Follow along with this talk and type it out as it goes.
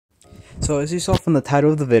So as you saw from the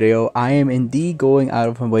title of the video, I am indeed going out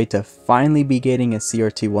of my way to finally be getting a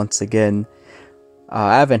CRT once again.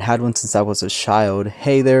 I haven't had one since I was a child.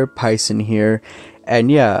 Hey there, Python here.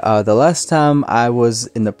 And yeah, the last time I was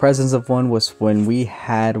in the presence of one was when we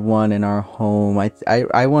had one in our home.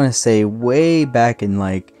 I want to say way back in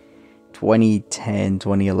like 2010,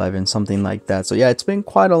 2011, something like that. So yeah, it's been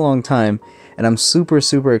quite a long time and I'm super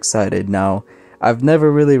excited. Now, I've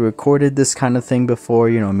never really recorded this kind of thing before,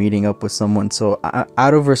 you know, meeting up with someone. So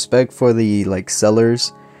out of respect for the like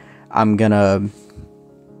sellers, I'm gonna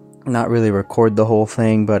not really record the whole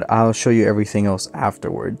thing, but I'll show you everything else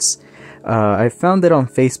afterwards. I found it on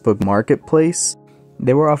Facebook Marketplace.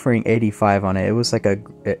 They were offering 85 on it. It was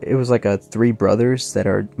like a three brothers that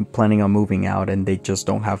are planning on moving out and they just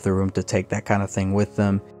don't have the room to take that kind of thing with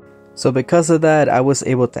them. So because of that, I was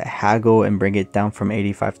able to haggle and bring it down from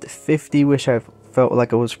 85 to 50, which I felt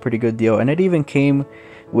like it was a pretty good deal. And it even came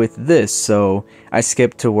with this, so I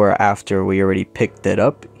skipped to where after we already picked it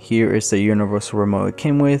up. Here is the universal remote it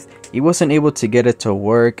came with. He wasn't able to get it to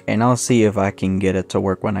work, and I'll see if I can get it to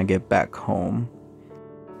work when I get back home.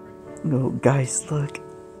 Oh guys, look.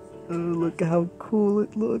 Look how cool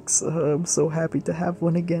it looks. I'm so happy to have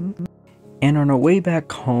one again. And on our way back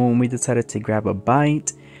home, we decided to grab a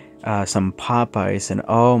bite, some Popeyes, and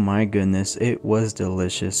oh my goodness, it was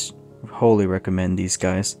delicious. Wholly recommend these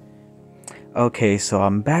guys. Okay, so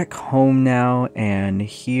I'm back home now, and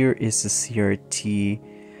here is the CRT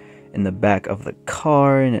in the back of the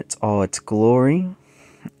car in all its glory.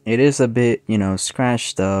 It is a bit, you know,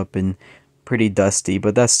 scratched up and pretty dusty,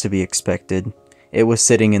 but that's to be expected. It was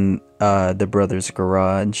sitting in the brother's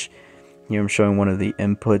garage. Here I'm showing one of the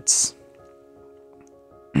inputs.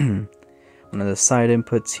 One of the side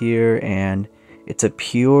inputs here, and it's a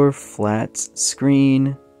pure flat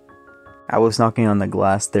screen. I was knocking on the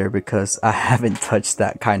glass there because I haven't touched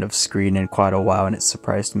that kind of screen in quite a while and it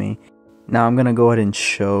surprised me. Now I'm gonna go ahead and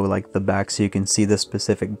show like the back so you can see the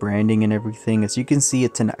specific branding and everything. As you can see,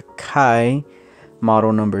 it's an Akai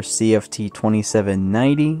model number CFT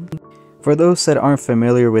 2790. For those that aren't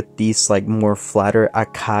familiar with these like more flatter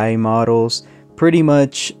Akai models, pretty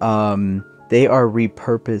much they are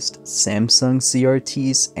repurposed Samsung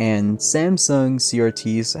CRTs, and Samsung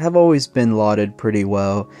CRTs have always been lauded pretty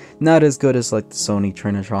well. Not as good as like the Sony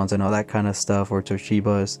Trinitrons and all that kind of stuff, or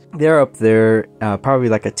Toshibas. They're up there, probably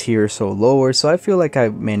like a tier or so lower, so I feel like I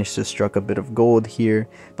managed to struck a bit of gold here,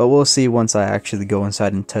 but we'll see once I actually go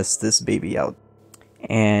inside and test this baby out.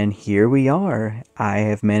 And here we are. I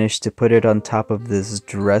have managed to put it on top of this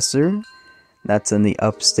dresser that's in the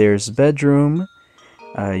upstairs bedroom.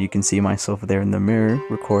 You can see myself there in the mirror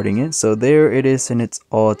recording it. So there it is in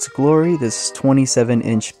all its glory. This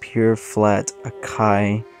 27-inch pure flat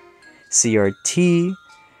Akai CRT.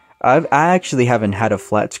 I actually haven't had a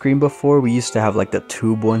flat screen before. We used to have like the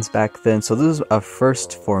tube ones back then. So this is a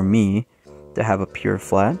first for me to have a pure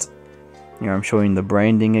flat. Here I'm showing the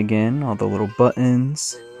branding again, all the little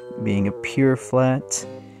buttons, being a pure flat.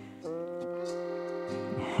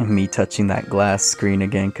 Me touching that glass screen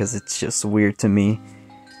again because it's just weird to me.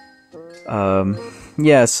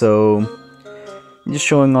 Yeah, so just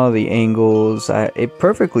showing all the angles. It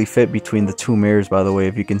perfectly fit between the two mirrors, by the way,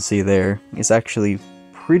 if you can see there. It's actually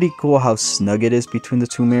pretty cool how snug it is between the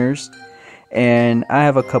two mirrors. And I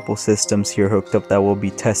have a couple systems here hooked up that we'll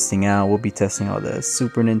be testing out. We'll be testing out the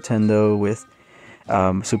Super Nintendo with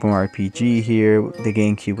Super Mario RPG here, the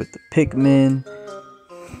GameCube with the Pikmin.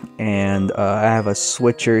 And I have a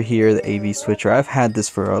switcher here, the AV switcher. I've had this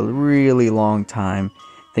for a really long time.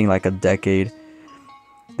 I think like a decade.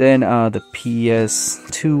 Then the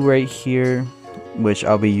PS2 right here, which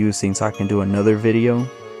I'll be using so I can do another video.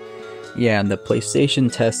 Yeah, and the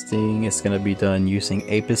PlayStation testing is going to be done using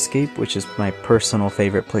Ape Escape, which is my personal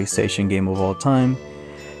favorite PlayStation game of all time.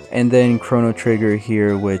 And then Chrono Trigger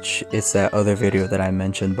here, which is that other video that I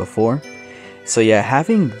mentioned before. So yeah,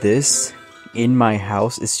 having this in my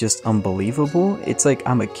house is just unbelievable. It's like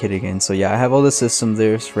I'm a kid again. So yeah, I have all the system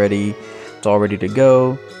there, it's ready. It's all ready to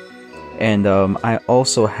go. And I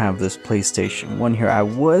also have this PlayStation 1 here. I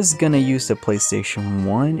was gonna use the PlayStation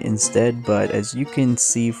 1 instead, but as you can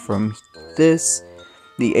see from this,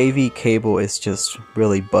 the AV cable is just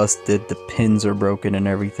really busted. The pins are broken and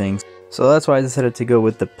everything. So that's why I decided to go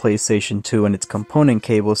with the PlayStation 2 and its component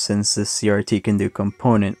cable, since this CRT can do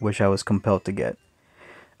component, which I was compelled to get.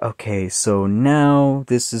 Okay, so now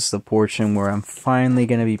this is the portion where I'm finally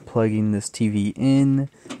gonna be plugging this TV in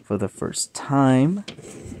for the first time.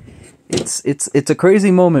 It's a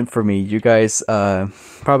crazy moment for me. You guys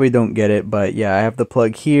probably don't get it, but yeah, I have the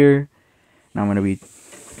plug here, and I'm gonna be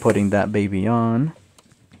putting that baby on.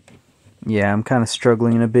 Yeah, I'm kind of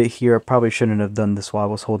struggling a bit here. I probably shouldn't have done this while I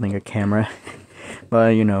was holding a camera.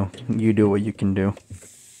 But, you know, you do what you can do.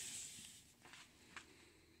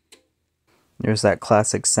 There's that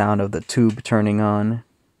classic sound of the tube turning on.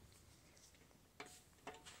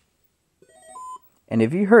 And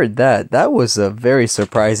if you heard that, that was a very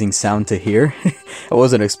surprising sound to hear. I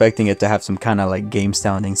wasn't expecting it to have some kind of like game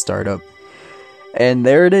sounding startup. And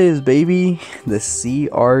there it is, baby, the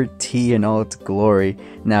CRT in all its glory.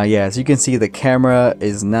 Now, yeah, as you can see, the camera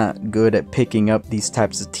is not good at picking up these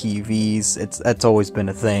types of TVs. That's always been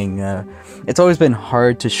a thing. It's always been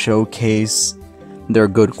hard to showcase their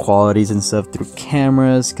good qualities and stuff through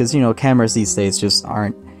cameras, because, you know, cameras these days just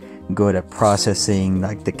aren't good at processing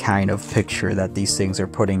like the kind of picture that these things are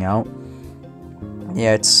putting out.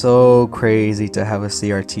 Yeah, it's so crazy to have a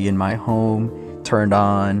CRT in my home turned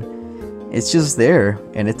on. It's just there,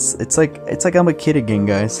 and it's like I'm a kid again,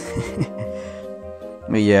 guys.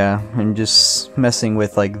 But yeah, I'm just messing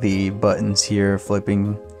with like the buttons here,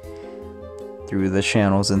 flipping through the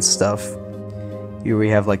channels and stuff. Here we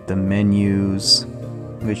have like the menus,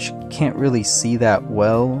 which can't really see that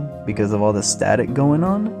well because of all the static going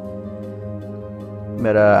on.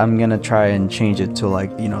 But I'm gonna try and change it to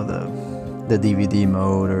like, you know, the DVD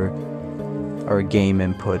mode or game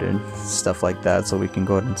input and stuff like that, so we can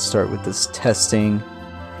go ahead and start with this testing.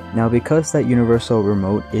 Now, because that universal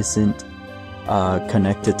remote isn't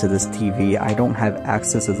connected to this TV, I don't have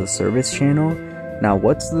access to the service channel. Now,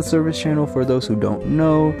 what's the service channel for those who don't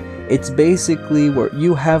know? It's basically where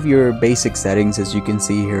you have your basic settings, as you can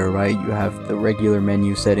see here, right? You have the regular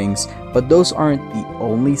menu settings, but those aren't the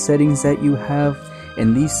only settings that you have.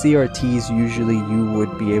 In these CRTs, usually you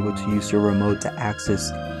would be able to use your remote to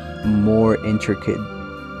access more intricate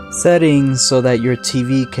settings so that your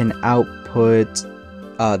TV can output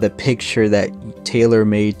the picture that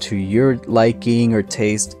tailor-made to your liking or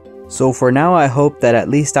taste. So for now, I hope that at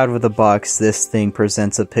least out of the box, this thing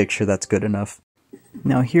presents a picture that's good enough.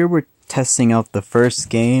 Now here we're testing out the first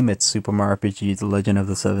game. It's Super Mario RPG: The Legend of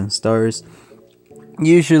the Seven Stars.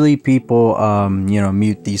 Usually people, you know,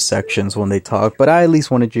 mute these sections when they talk, but I at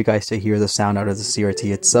least wanted you guys to hear the sound out of the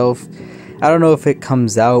CRT itself. I don't know if it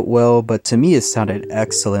comes out well, but to me it sounded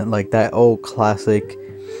excellent, like that old classic,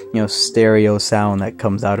 you know, stereo sound that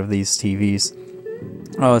comes out of these TVs.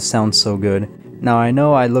 Oh, it sounds so good. Now, I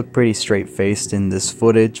know I look pretty straight-faced in this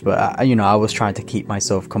footage, but you know, I was trying to keep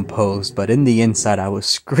myself composed, but in the inside I was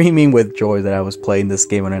screaming with joy that I was playing this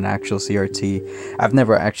game on an actual CRT. I've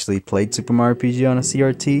never actually played Super Mario RPG on a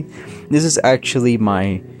CRT. This is actually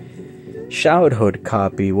my childhood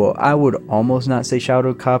copy. Well, I would almost not say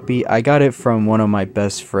childhood copy. I got it from one of my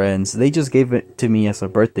best friends. They just gave it to me as a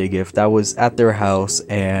birthday gift. I was at their house,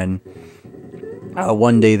 and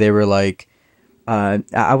one day they were like,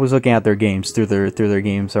 I was looking at their games through their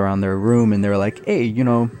games around their room, and they were like, "Hey, you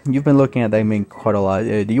know, you've been looking at that game quite a lot.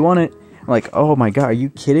 Do you want it?" I'm like, "Oh my god, are you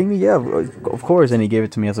kidding me? Yeah, of course." And he gave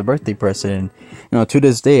it to me as a birthday present. And, you know, to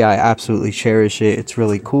this day, I absolutely cherish it. It's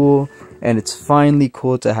really cool, and it's finally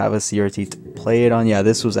cool to have a CRT to play it on. Yeah,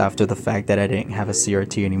 this was after the fact that I didn't have a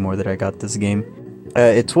CRT anymore that I got this game.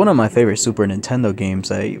 It's one of my favorite Super Nintendo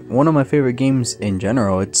games. One of my favorite games in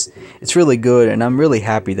general. It's really good, and I'm really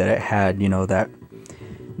happy that it had, you know, that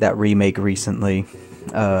remake recently.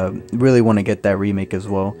 Really want to get that remake as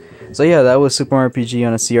well. So yeah, that was Super Mario RPG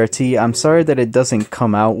on a CRT. I'm sorry that it doesn't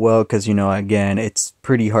come out well, because, you know, again, it's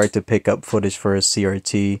pretty hard to pick up footage for a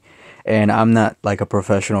CRT, and I'm not like a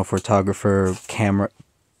professional photographer, camera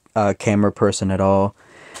person at all.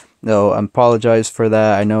 No, I apologize for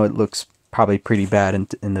that. I know it looks probably pretty bad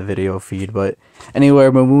in the video feed, but anyway,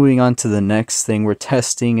 we're moving on to the next thing we're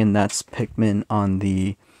testing, and that's Pikmin on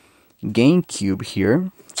the GameCube here.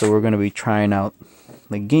 So we're going to be trying out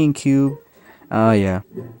the GameCube. Oh yeah,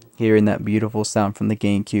 hearing that beautiful sound from the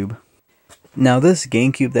GameCube. Now this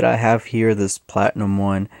GameCube that I have here, this Platinum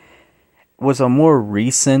one, was a more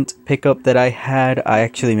recent pickup that I had. I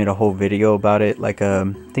actually made a whole video about it, like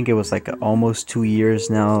I think it was like almost 2 years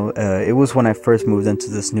now. It was when I first moved into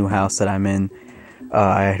this new house that I'm in.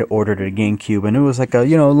 I had ordered a GameCube, and it was like a,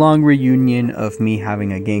 you know, long reunion of me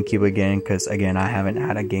having a GameCube again, because again, I haven't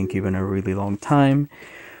had a GameCube in a really long time.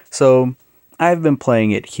 So I've been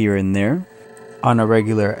playing it here and there on a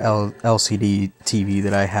regular LCD TV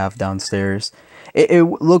that I have downstairs. It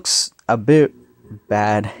looks a bit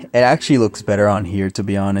bad. It actually looks better on here, to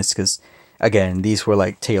be honest, because again, these were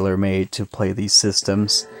like tailor-made to play these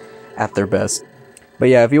systems at their best. But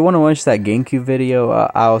yeah, if you want to watch that GameCube video,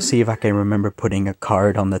 I'll see if I can remember putting a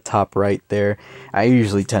card on the top right there. I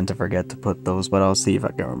usually tend to forget to put those, but I'll see if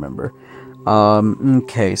I can remember.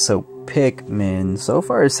 Okay, so Pikmin. So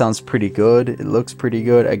far it sounds pretty good. It looks pretty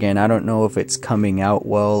good. Again, I don't know if it's coming out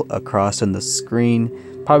well across on the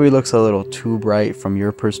screen. Probably looks a little too bright from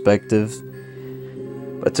your perspective.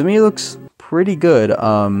 But to me it looks pretty good.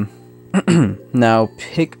 Now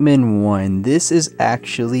Pikmin 1. This is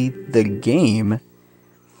actually the game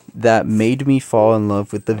that made me fall in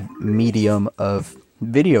love with the medium of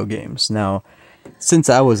video games. Now, since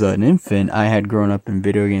I was an infant, I had grown up in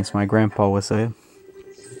video games. My grandpa was a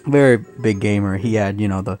very big gamer. He had, you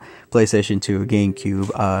know, the PlayStation 2, GameCube,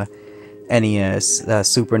 NES,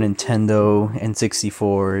 Super Nintendo,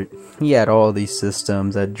 N64. He had all these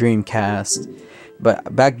systems, a Dreamcast.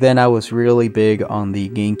 But back then I was really big on the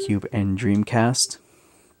GameCube and Dreamcast.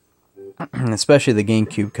 Especially the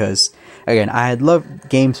GameCube, because again, I had loved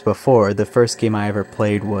games before. The first game I ever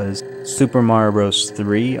played was Super Mario Bros.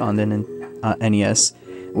 3 on the NES,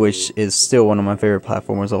 which is still one of my favorite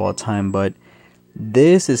platformers of all time. But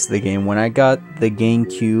this is the game. When I got the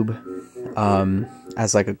GameCube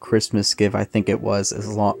as like a Christmas gift, I think it was,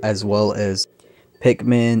 as well as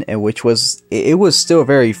Pikmin, and which was, it was still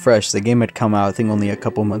very fresh. The game had come out I think only a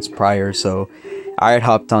couple months prior, so I had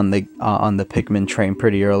hopped on the Pikmin train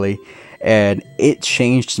pretty early, and it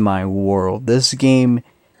changed my world. This game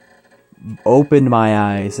opened my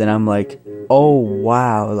eyes, and I'm like, oh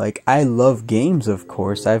wow, like I love games. Of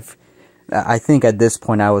course, I think at this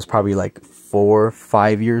point I was probably like 4 or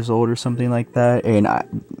 5 years old or something like that, and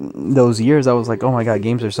those years I was like, oh my god,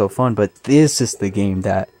 games are so fun. But this is the game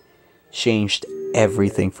that changed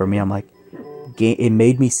everything for me. I'm like, it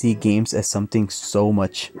made me see games as something so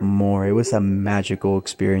much more. It was a magical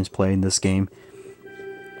experience playing this game,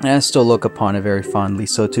 and I still look upon it very fondly.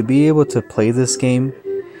 So to be able to play this game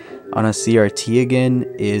on a CRT again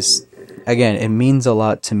it means a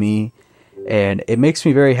lot to me, and it makes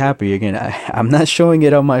me very happy. Again, I'm not showing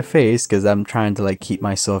it on my face because I'm trying to like keep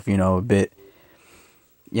myself, a bit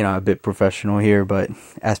professional here, but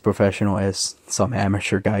as professional as some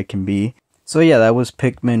amateur guy can be. So yeah, that was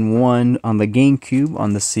Pikmin 1 on the GameCube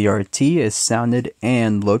on the CRT. It sounded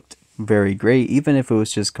and looked very great, even if it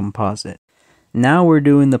was just composite. Now we're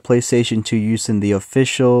doing the PlayStation 2 using the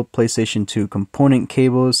official PlayStation 2 component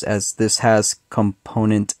cables, as this has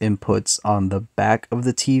component inputs on the back of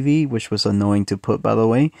the TV, which was annoying to put, by the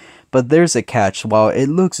way. But there's a catch. While it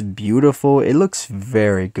looks beautiful, it looks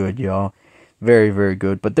very good, y'all. Very, very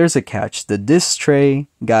good. But there's a catch. The disc tray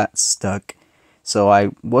got stuck, so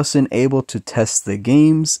I wasn't able to test the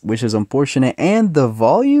games, which is unfortunate. And the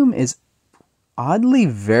volume is oddly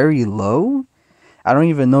very low. I don't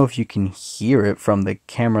even know if you can hear it from the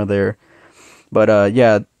camera there. But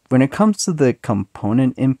yeah, when it comes to the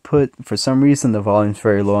component input, for some reason the volume's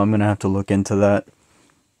very low. I'm going to have to look into that.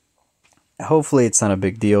 Hopefully it's not a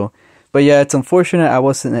big deal. But yeah, it's unfortunate I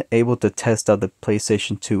wasn't able to test out the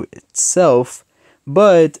PlayStation 2 itself.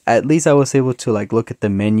 But at least I was able to like look at the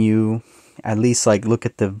menu. At least like look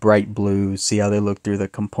at the bright blue, see how they look through the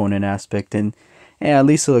component aspect. And yeah, at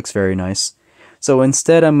least it looks very nice. So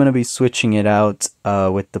instead, I'm going to be switching it out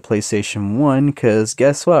with the PlayStation 1, because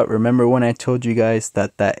guess what? Remember when I told you guys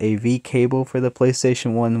that AV cable for the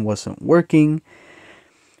PlayStation 1 wasn't working?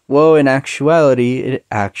 Well, in actuality, it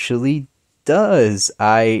actually does.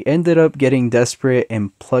 I ended up getting desperate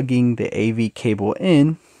and plugging the AV cable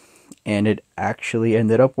in, and it actually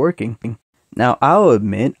ended up working. Now, I'll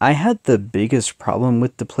admit, I had the biggest problem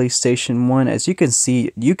with the PlayStation 1. As you can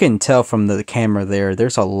see, you can tell from the camera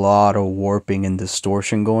there's a lot of warping and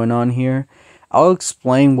distortion going on here. I'll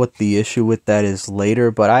explain what the issue with that is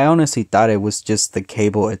later, but I honestly thought it was just the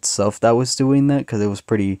cable itself that was doing that, because it was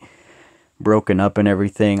pretty broken up and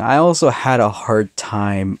everything. I also had a hard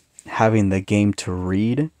time having the game to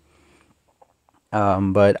read,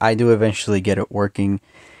 but I do eventually get it working.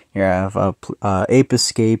 Here I have Ape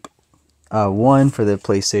Escape 1 for the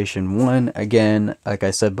PlayStation 1. Again, like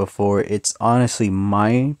I said before, it's honestly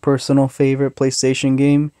my personal favorite PlayStation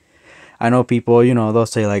game. I know people, they'll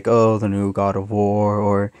say like, oh, the new God of War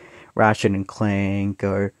or Ratchet and Clank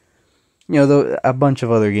or, a bunch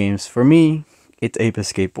of other games. For me, it's Ape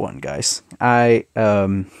Escape 1, guys. I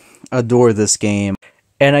adore this game.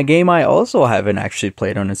 And a game I also haven't actually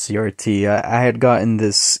played on a CRT. I had gotten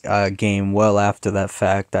this game well after that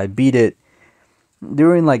fact. I beat it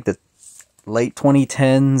during like the late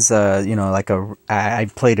 2010s, I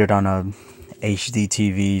played it on a HD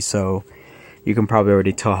TV, so you can probably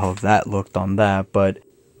already tell how that looked on that, but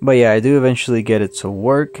yeah, I do eventually get it to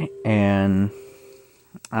work, and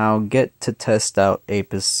I'll get to test out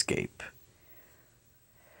Ape Escape.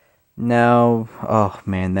 Now, oh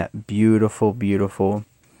man, that beautiful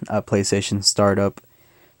PlayStation startup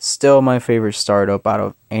Still my favorite startup out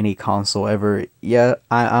of any console ever. Yeah,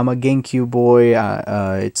 I'm a GameCube boy.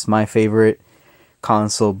 It's my favorite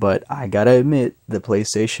console, but I gotta admit, the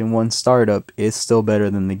PlayStation 1 startup is still better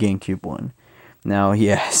than the GameCube one. Now,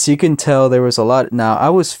 yes, you can tell there was a lot. Now, I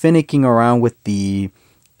was finicking around with the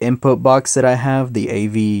input box that I have, the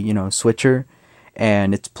AV, switcher,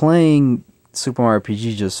 and it's playing Super Mario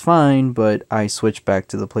RPG just fine, but I switched back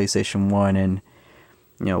to the PlayStation 1 and,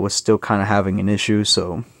 was still kind of having an issue,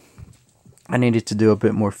 so I needed to do a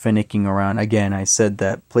bit more finicking around. Again, I said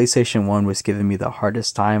that PlayStation 1 was giving me the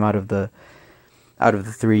hardest time out of the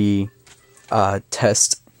three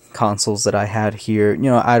test consoles that I had here.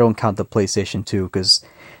 I don't count the PlayStation 2 because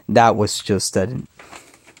that was just a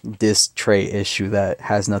disc tray issue that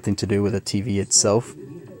has nothing to do with the TV itself.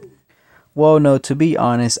 Well, no, to be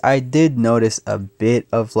honest, I did notice a bit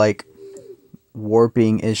of like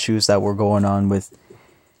warping issues that were going on with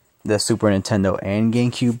the Super Nintendo and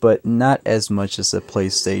GameCube, but not as much as the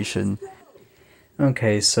PlayStation.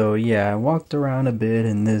 Okay, so yeah, I walked around a bit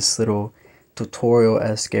in this little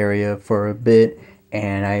tutorial-esque area for a bit,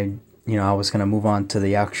 and I was gonna move on to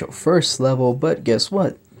the actual first level, but guess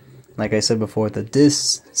what? Like I said before, the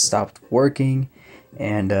disc stopped working,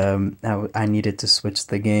 and I needed to switch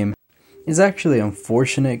the game. It's actually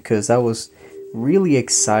unfortunate because I was really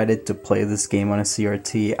excited to play this game on a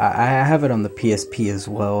CRT. I have it on the PSP as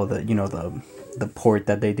well, the port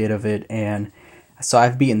that they did of it, and so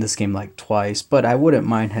I've beaten this game like twice, but I wouldn't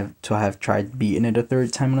mind to have tried beating it a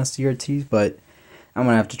third time on a CRT, but I'm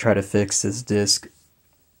gonna have to try to fix this disc.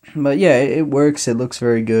 But yeah, it works. It looks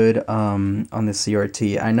very good on the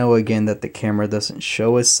CRT. I know again that the camera doesn't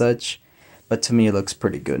show as such, but to me it looks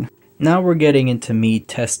pretty good. Now we're getting into me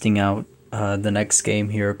testing out the next game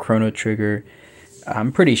here, Chrono Trigger.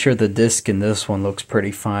 I'm pretty sure the disc in this one looks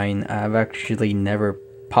pretty fine. I've actually never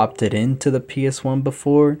popped it into the PS1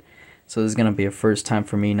 before, so this is going to be a first time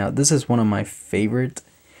for me. Now, this is one of my favorite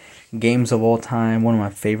games of all time, one of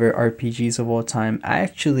my favorite RPGs of all time. I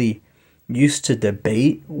actually used to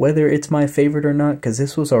debate whether it's my favorite or not, because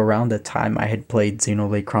this was around the time I had played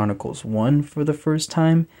Xenoblade Chronicles 1 for the first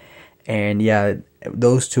time, and yeah,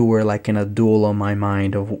 those two were like in a duel on my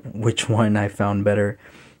mind of which one I found better.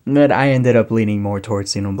 But I ended up leaning more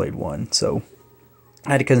towards Xenoblade 1, so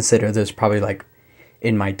I'd consider this probably like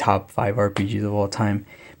in my top 5 RPGs of all time.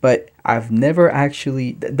 But I've never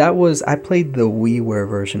actually, I played the WiiWare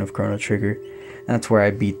version of Chrono Trigger. That's where I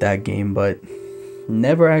beat that game, but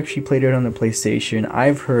never actually played it on the PlayStation.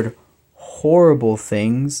 I've heard horrible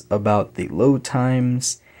things about the load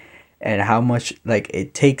times and how much like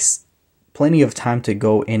it takes plenty of time to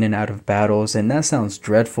go in and out of battles, and that sounds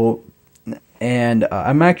dreadful. And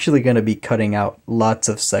I'm actually going to be cutting out lots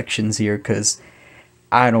of sections here because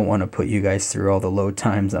I don't want to put you guys through all the load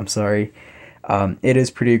times. I'm sorry. It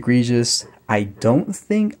is pretty egregious. I don't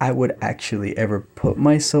think I would actually ever put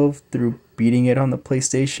myself through beating it on the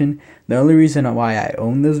PlayStation. The only reason why I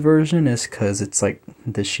own this version is because it's like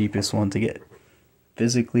the cheapest one to get.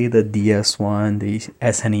 Physically, the DS one, the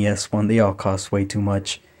SNES one, they all cost way too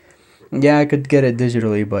much. Yeah, I could get it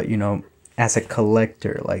digitally, but as a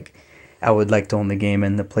collector, like, I would like to own the game,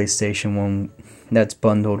 and the PlayStation one that's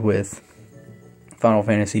bundled with Final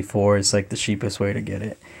Fantasy IV is like the cheapest way to get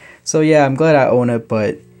it. So yeah, I'm glad I own it,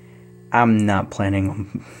 but I'm not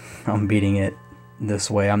planning on beating it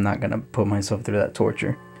this way. I'm not gonna put myself through that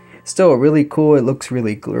torture. Still really cool. It looks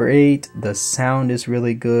really great. The sound is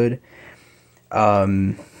really good.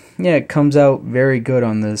 Yeah, it comes out very good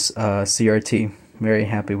on this CRT. Very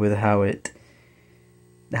happy with how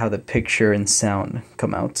the picture and sound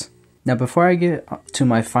come out. Now, before I get to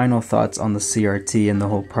my final thoughts on the CRT and the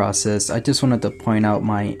whole process, I just wanted to point out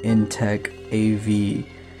my Intech AV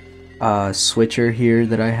switcher here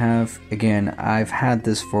that I have. Again, I've had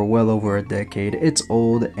this for well over a decade. It's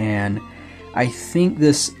old, and I think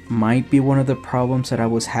this might be one of the problems that I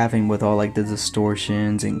was having with all like the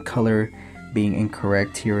distortions and color being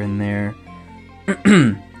incorrect here and there.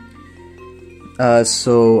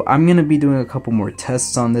 So I'm gonna be doing a couple more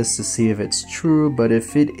tests on this to see if it's true, but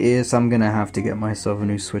if it is, I'm gonna have to get myself a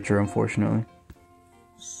new switcher, unfortunately.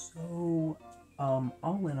 So,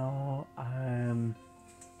 all in all, I'm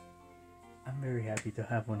very happy to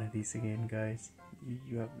have one of these again, guys.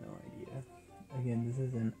 You have no idea. Again, this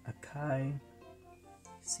is an Akai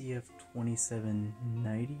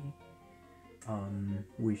CF2790,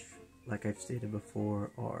 which, like I've stated before,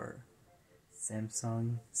 are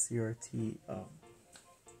Samsung CRT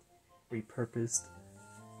repurposed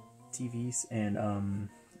TVs, and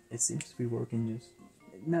it seems to be working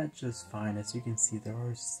not just fine. As you can see,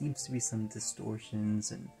 seems to be some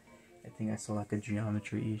distortions, and I think I saw like a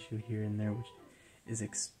geometry issue here and there, which is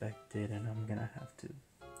expected, and I'm gonna have to,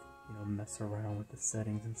 you know, mess around with the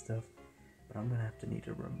settings and stuff. But I'm gonna have to need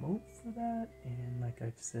a remote for that, and like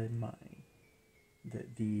I've said,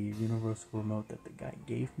 the universal remote that the guy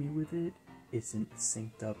gave me with it isn't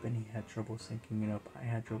synced up, and he had trouble syncing it up. I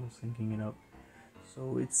had trouble syncing it up,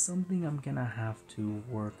 so it's something I'm gonna have to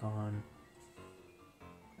work on.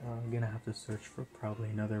 I'm gonna have to search for probably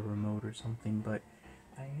another remote or something, but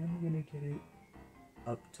I am gonna get it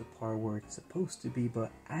up to par where it's supposed to be.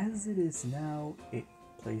 But as it is now, it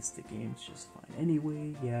plays the games just fine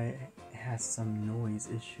anyway. Yeah, it has some noise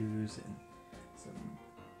issues and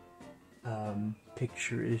some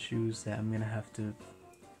picture issues that I'm gonna have to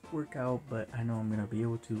work out, but I know I'm gonna be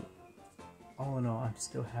able to. All in all, I'm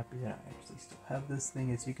still happy that I actually still have this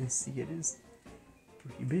thing. As you can see, it is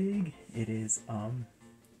pretty big. It is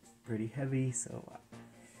pretty heavy, so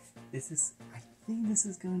I think this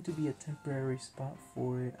is going to be a temporary spot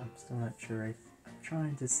for it. I'm still not sure. I'm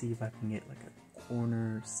trying to see if I can get like a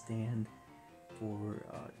corner stand for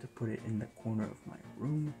to put it in the corner of my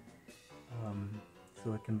room,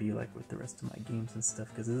 so it can be like with the rest of my games and stuff,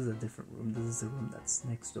 because this is a different room. This is the room that's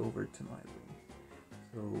next over to my room,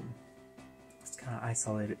 so it's kind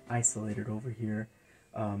of isolated over here.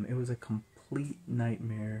 It was a complete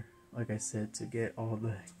nightmare, like I said, to get all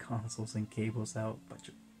the consoles and cables out. A bunch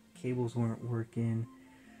of cables weren't working.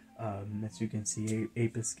 As you can see,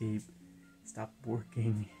 Ape Escape stopped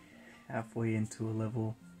working halfway into a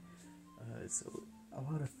level, so a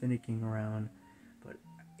lot of finicking around, but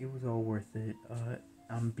it was all worth it.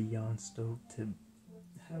 I'm beyond stoked to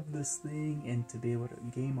have this thing and to be able to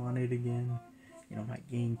game on it again. You know, my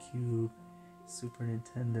GameCube, Super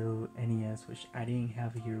Nintendo, NES, which I didn't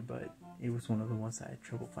have here, but it was one of the ones I had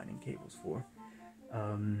trouble finding cables for.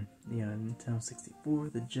 You know, Nintendo 64,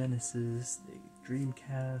 the Genesis, the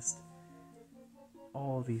Dreamcast,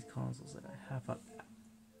 all these consoles that I have.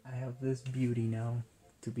 I have this beauty now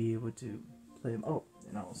to be able to play them. Oh,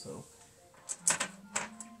 and also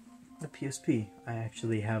the PSP. I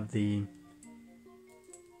actually have the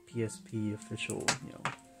PSP official, you know,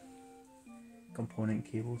 component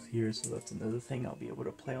cables here, so that's another thing I'll be able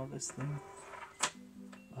to play on this thing.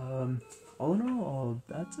 All in all,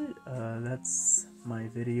 that's it. That's my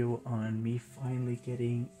video on me finally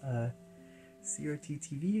getting a CRT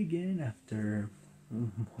TV again after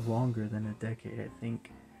longer than a decade. I think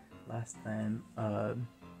last time I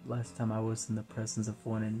was in the presence of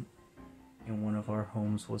one in one of our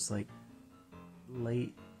homes was like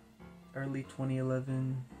early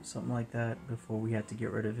 2011, something like that, before we had to get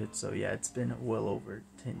rid of it. So yeah, it's been well over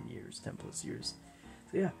 10 plus years.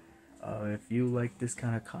 So yeah, if you like this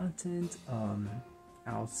kind of content,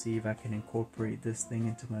 I'll see if I can incorporate this thing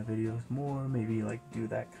into my videos more. Maybe like do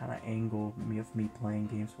that kind of angle of me playing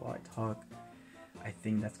games while I talk. I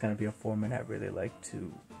think that's gonna be a format I really like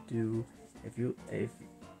to do.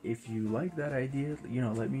 If you like that idea, you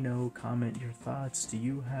know, let me know. Comment your thoughts. Do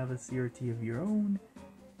you have a CRT of your own?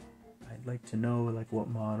 I'd like to know, like, what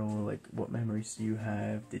model, like, what memories do you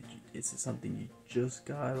have? Is it something you just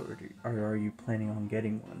got, or are you planning on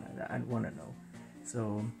getting one? I'd want to know.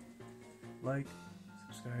 So, like,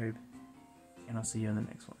 subscribe, and I'll see you in the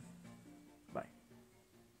next one.